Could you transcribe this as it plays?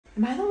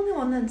Am I the only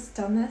one that's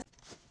done this?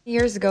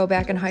 Years ago,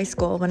 back in high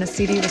school, when a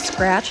CD was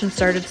scratched and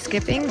started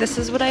skipping, this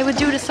is what I would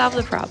do to solve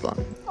the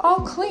problem.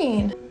 All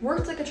clean.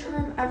 Works like a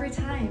charm every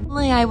time.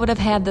 Only I would have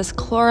had this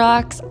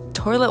Clorox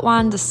Toilet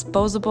Wand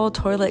disposable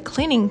toilet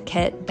cleaning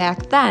kit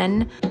back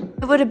then,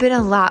 it would have been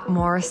a lot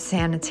more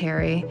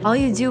sanitary. All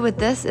you do with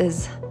this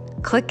is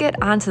click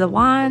it onto the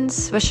wand,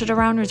 swish it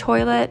around your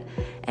toilet,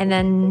 and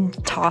then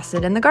toss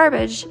it in the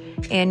garbage,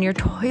 and your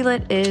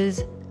toilet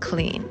is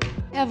clean.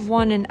 I have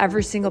one in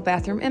every single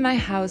bathroom in my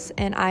house,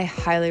 and I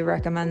highly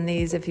recommend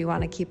these if you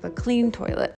want to keep a clean toilet.